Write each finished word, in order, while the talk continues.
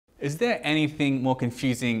Is there anything more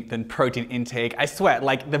confusing than protein intake? I swear,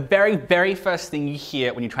 like the very first thing you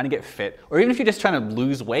hear when you're trying to get fit, or even if you're just trying to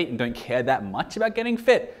lose weight and don't care that much about getting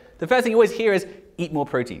fit, the first thing you always hear is eat more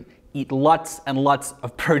protein. Eat lots and lots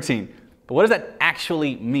of protein. But what does that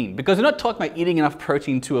actually mean? Because we're not talking about eating enough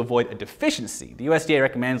protein to avoid a deficiency. The USDA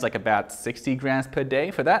recommends like about 60 grams per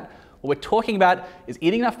day for that. What we're talking about is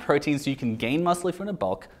eating enough protein so you can gain muscle if you're in a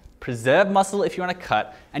bulk, preserve muscle if you're on a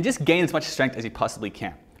cut, and just gain as much strength as you possibly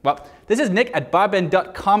can. Well, this is Nick at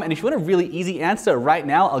BarBend.com, and if you want a really easy answer right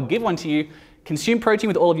now, I'll give one to you. Consume protein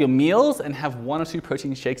with all of your meals and have 1 or 2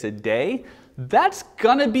 protein shakes a day. That's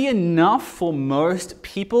gonna be enough for most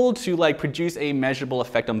people to produce a measurable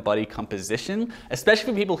effect on body composition,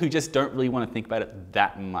 especially for people who just don't really want to think about it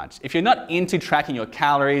that much. If you're not into tracking your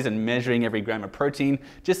calories and measuring every gram of protein,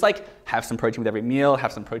 just have some protein with every meal,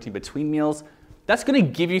 have some protein between meals. That's gonna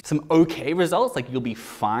give you some okay results, you'll be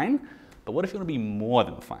fine. But what if you want to be more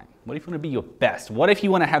than fine? What if you want to be your best? What if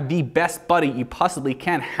you want to have the best body you possibly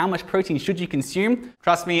can? How much protein should you consume?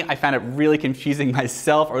 Trust me, I found it really confusing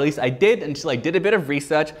myself, or at least I did until I did a bit of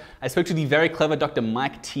research. I spoke to the very clever Dr.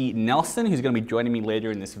 Mike T. Nelson, who's going to be joining me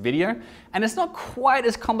later in this video. And it's not quite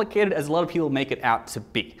as complicated as a lot of people make it out to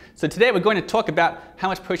be. So today we're going to talk about how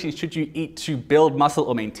much protein should you eat to build muscle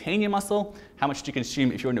or maintain your muscle, how much do you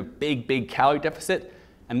consume if you're in a big calorie deficit,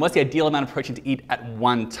 and what's the ideal amount of protein to eat at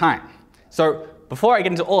one time. So before I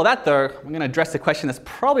get into all of that though, I'm going to address the question that's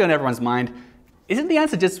probably on everyone's mind. Isn't the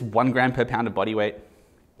answer just 1 gram per pound of body weight?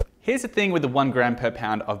 Here's the thing with the 1 gram per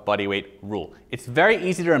pound of body weight rule. It's very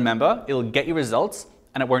easy to remember, it'll get you results,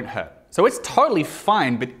 and it won't hurt. So it's totally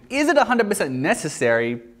fine, but is it 100%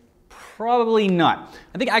 necessary? Probably not.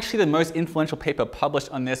 I think actually the most influential paper published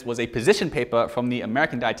on this was a position paper from the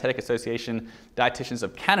American Dietetic Association, Dietitians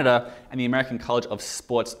of Canada, and the American College of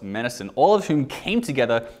Sports Medicine, all of whom came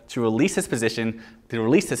together to release this position, to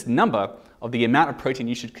release this number of the amount of protein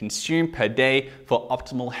you should consume per day for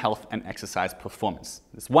optimal health and exercise performance.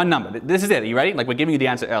 This one number. This is it. Are you ready? We're giving you the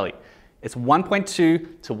answer early. It's 1.2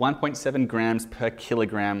 to 1.7 grams per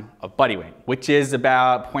kilogram of body weight, which is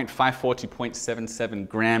about 0.54 to 0.77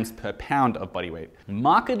 grams per pound of body weight.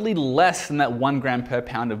 Markedly less than that 1 gram per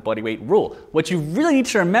pound of body weight rule. What you really need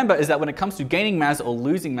to remember is that when it comes to gaining mass or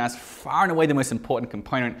losing mass, far and away the most important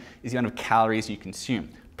component is the amount of calories you consume.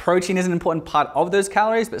 Protein is an important part of those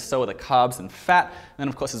calories, but so are the carbs and fat. And then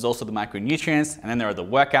of course there's also the micronutrients, and then there are the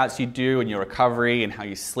workouts you do and your recovery and how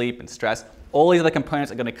you sleep and stress. All these other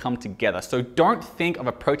components are going to come together. So don't think of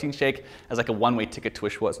a protein shake as like a one-way ticket to a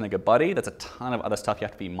Schwarzenegger body. That's a ton of other stuff you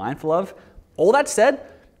have to be mindful of. All that said,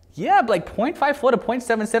 yeah, 0.54 to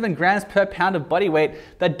 0.77 grams per pound of body weight,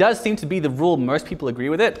 that does seem to be the rule. Most people agree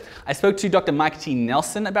with it. I spoke to Dr. Mike T.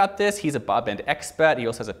 Nelson about this. He's a BarBend expert. He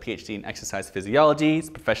also has a PhD in exercise physiology. He's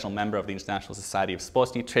a professional member of the International Society of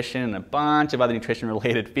Sports Nutrition and a bunch of other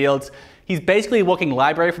nutrition-related fields. He's basically a walking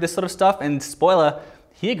library for this sort of stuff, and spoiler,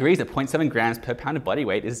 he agrees that 0.7 grams per pound of body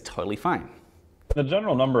weight is totally fine. The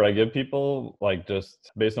general number I give people,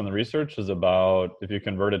 just based on the research, is about, if you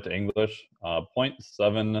convert it to English,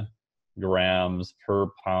 0.7 grams per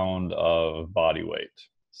pound of body weight.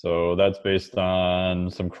 So that's based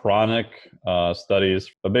on some chronic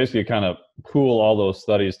studies, but basically kind of pool all those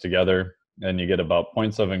studies together and you get about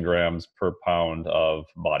 0.7 grams per pound of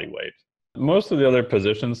body weight. Most of the other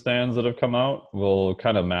position stands that have come out will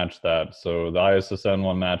kind of match that. So the ISSN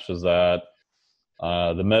one matches that.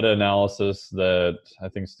 The meta-analysis that I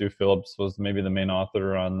think Stu Phillips was maybe the main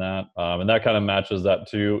author on that. And that kind of matches that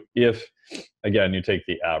too, if, again, you take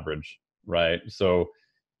the average, right? So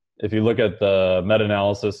if you look at the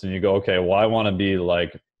meta-analysis and you go, okay, well, I want to be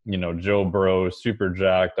like, Joe Burrow, super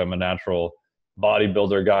jacked, I'm a natural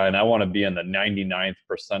bodybuilder guy, and I want to be in the 99th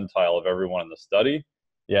percentile of everyone in the study.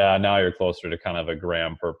 Yeah, now you're closer to kind of a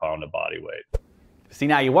gram per pound of body weight. See,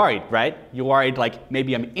 now you're worried, right? You're worried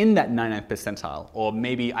maybe I'm in that 99th percentile, or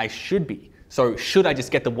maybe I should be. So should I just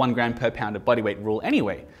get the 1 gram per pound of body weight rule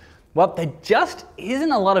anyway? Well, there just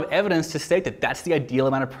isn't a lot of evidence to state that that's the ideal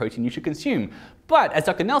amount of protein you should consume. But as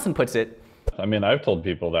Dr. Nelson puts it, I mean, I've told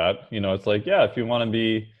people that, it's like, yeah, if you want to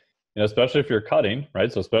be, especially if you're cutting, right?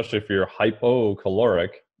 So especially if you're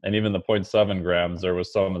hypocaloric, and even the 0.7 grams, there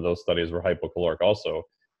was some of those studies were hypocaloric also.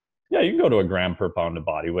 Yeah, you can go to a gram per pound of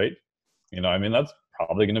body weight. That's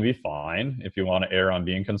probably going to be fine if you want to err on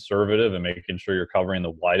being conservative and making sure you're covering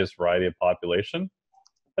the widest variety of population.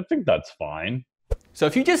 I think that's fine. So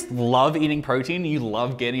if you just love eating protein, you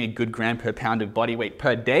love getting a good gram per pound of body weight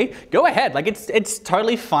per day, go ahead. It's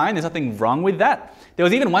totally fine. There's nothing wrong with that. There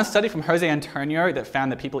was even one study from Jose Antonio that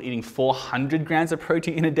found that people eating 400 grams of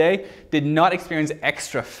protein in a day did not experience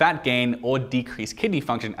extra fat gain or decreased kidney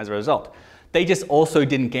function as a result. They just also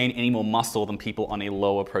didn't gain any more muscle than people on a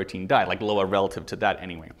lower protein diet, like lower relative to that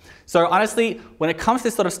anyway. So honestly, when it comes to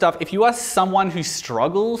this sort of stuff, if you are someone who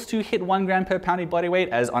struggles to hit 1 gram per pound of body weight,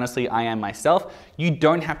 as honestly I am myself, you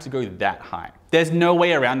don't have to go that high. There's no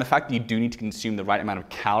way around the fact that you do need to consume the right amount of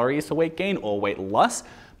calories for weight gain or weight loss,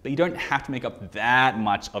 but you don't have to make up that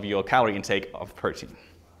much of your calorie intake of protein.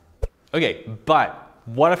 Okay, but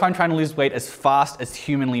what if I'm trying to lose weight as fast as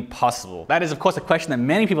humanly possible? That is, of course, a question that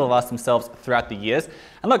many people have asked themselves throughout the years.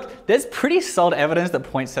 And look, there's pretty solid evidence that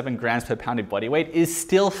 0.7 grams per pound of body weight is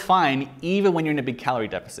still fine even when you're in a big calorie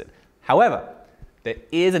deficit. However, there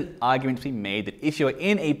is an argument to be made that if you're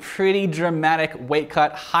in a pretty dramatic weight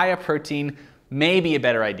cut, higher protein may be a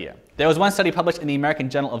better idea. There was one study published in the American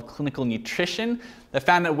Journal of Clinical Nutrition that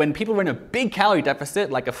found that when people were in a big calorie deficit,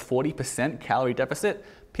 like a 40% calorie deficit,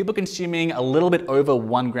 people consuming a little bit over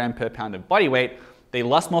 1 gram per pound of body weight, they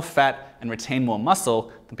lost more fat and retained more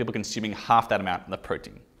muscle than people consuming half that amount of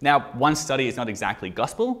protein. Now, one study is not exactly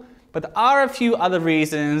gospel, but there are a few other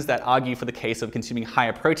reasons that argue for the case of consuming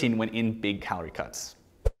higher protein when in big calorie cuts.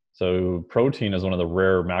 So protein is one of the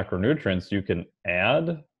rare macronutrients you can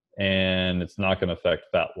add, and it's not going to affect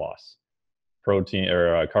fat loss. Protein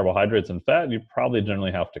or carbohydrates and fat, you probably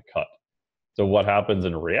generally have to cut. So what happens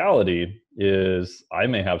in reality is I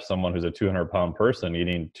may have someone who's a 200-pound person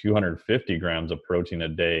eating 250 grams of protein a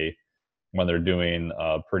day when they're doing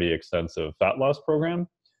a pretty extensive fat loss program,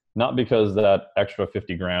 not because that extra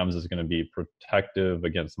 50 grams is going to be protective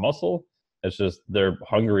against muscle. It's just they're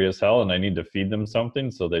hungry as hell and I need to feed them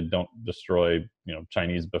something so they don't destroy,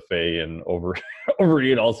 Chinese buffet and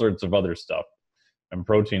overeat all sorts of other stuff. And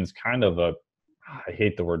protein's kind of I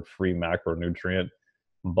hate the word free macronutrient,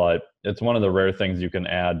 but it's one of the rare things you can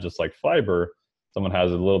add, just like fiber. Someone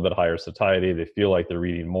has a little bit higher satiety, they feel like they're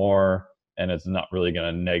eating more, and it's not really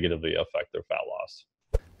going to negatively affect their fat loss.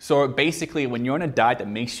 So basically, when you're on a diet that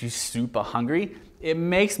makes you super hungry, it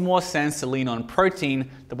makes more sense to lean on protein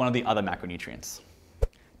than one of the other macronutrients.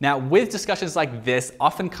 Now, with discussions like this,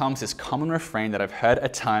 often comes this common refrain that I've heard a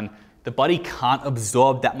ton: the body can't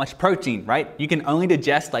absorb that much protein, right? You can only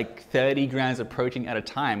digest like 30 grams of protein at a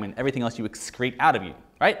time and everything else you excrete out of you,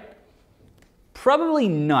 right? Probably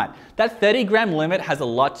not. That 30-gram limit has a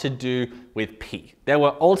lot to do with pee. There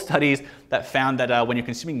were old studies that found that when you're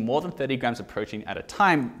consuming more than 30 grams of protein at a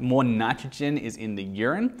time, more nitrogen is in the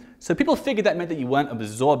urine. So people figured that meant that you weren't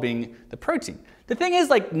absorbing the protein. The thing is,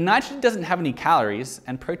 nitrogen doesn't have any calories,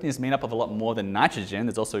 and protein is made up of a lot more than nitrogen.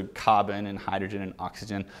 There's also carbon and hydrogen and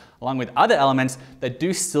oxygen, along with other elements that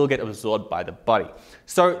do still get absorbed by the body.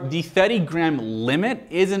 So the 30-gram limit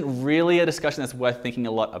isn't really a discussion that's worth thinking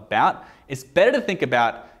a lot about. It's better to think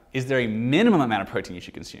about, is there a minimum amount of protein you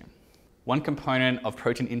should consume? One component of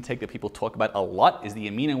protein intake that people talk about a lot is the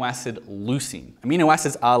amino acid leucine. Amino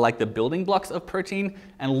acids are like the building blocks of protein,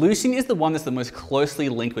 and leucine is the one that's the most closely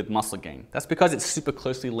linked with muscle gain. That's because it's super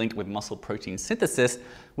closely linked with muscle protein synthesis,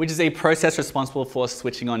 which is a process responsible for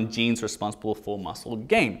switching on genes responsible for muscle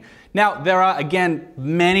gain. Now, there are, again,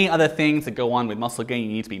 many other things that go on with muscle gain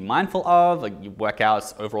you need to be mindful of, like your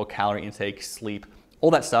workouts, overall calorie intake, sleep, all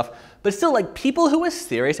that stuff. But still, people who are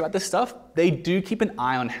serious about this stuff, they do keep an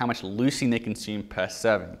eye on how much leucine they consume per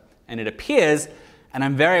serving. And it appears, and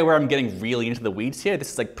I'm very aware I'm getting really into the weeds here,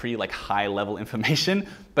 this is pretty high level information,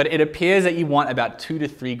 but it appears that you want about 2 to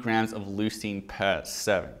 3 grams of leucine per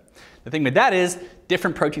serving. The thing with that is,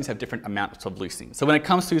 different proteins have different amounts of leucine. So when it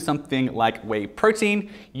comes to something like whey protein,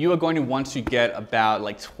 you are going to want to get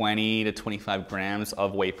about 20 to 25 grams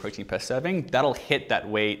of whey protein per serving. That'll hit that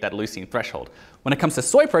leucine threshold. When it comes to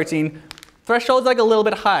soy protein, threshold's a little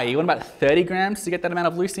bit high. You want about 30 grams to get that amount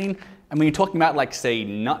of leucine. And when you're talking about say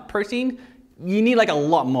nut protein, you need a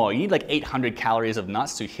lot more. You need 800 calories of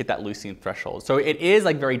nuts to hit that leucine threshold. So it is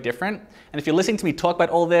very different. And if you're listening to me talk about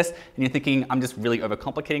all this and you're thinking I'm just really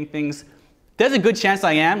overcomplicating things, there's a good chance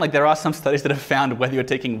I am. There are some studies that have found whether you're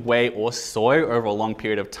taking whey or soy over a long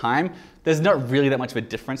period of time, there's not really that much of a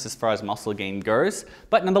difference as far as muscle gain goes.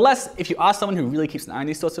 But nonetheless, if you are someone who really keeps an eye on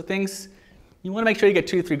these sorts of things, you want to make sure you get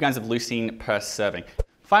 2 to 3 grams of leucine per serving.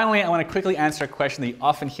 Finally, I want to quickly answer a question that you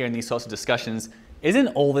often hear in these sorts of discussions. Isn't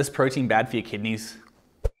all this protein bad for your kidneys?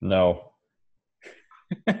 No.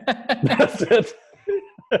 That's it.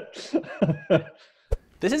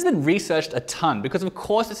 This has been researched a ton because, of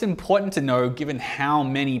course, it's important to know, given how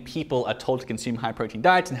many people are told to consume high protein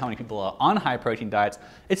diets and how many people are on high protein diets,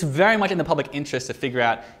 it's very much in the public interest to figure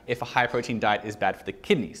out if a high protein diet is bad for the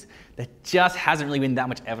kidneys. There just hasn't really been that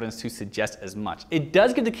much evidence to suggest as much. It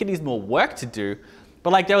does give the kidneys more work to do, But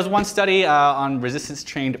like there was one study on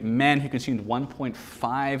resistance-trained men who consumed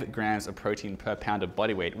 1.5 grams of protein per pound of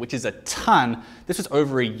body weight, which is a ton. This was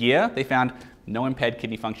over a year. They found no impaired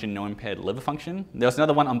kidney function, no impaired liver function. There was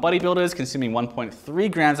another one on bodybuilders consuming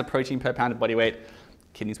 1.3 grams of protein per pound of body weight.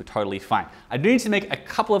 Kidneys were totally fine. I do need to make a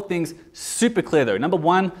couple of things super clear though. Number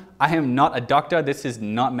one, I am not a doctor. This is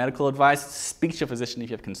not medical advice. Speak to your physician if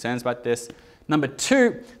you have concerns about this. Number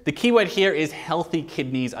two, the key word here is healthy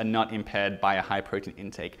kidneys are not impaired by a high protein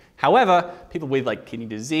intake. However, people with like kidney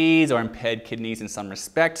disease or impaired kidneys in some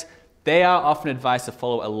respect, they are often advised to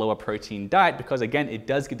follow a lower protein diet because again, it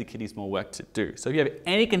does give the kidneys more work to do. So if you have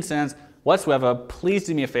any concerns whatsoever, please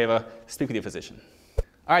do me a favor, speak with your physician.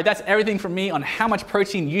 All right, that's everything from me on how much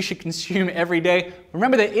protein you should consume every day.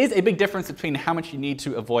 Remember, there is a big difference between how much you need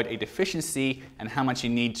to avoid a deficiency and how much you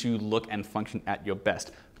need to look and function at your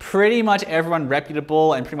best. Pretty much everyone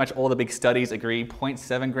reputable and pretty much all the big studies agree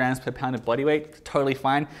 0.7 grams per pound of body weight, totally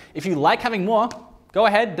fine. If you like having more, go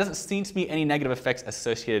ahead. Doesn't seem to be any negative effects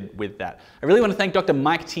associated with that. I really want to thank Dr.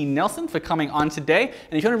 Mike T. Nelson for coming on today.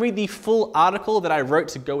 And if you want to read the full article that I wrote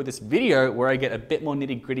to go with this video, where I get a bit more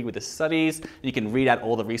nitty gritty with the studies, and you can read out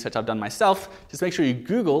all the research I've done myself, just make sure you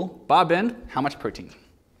Google BarBend, how much protein.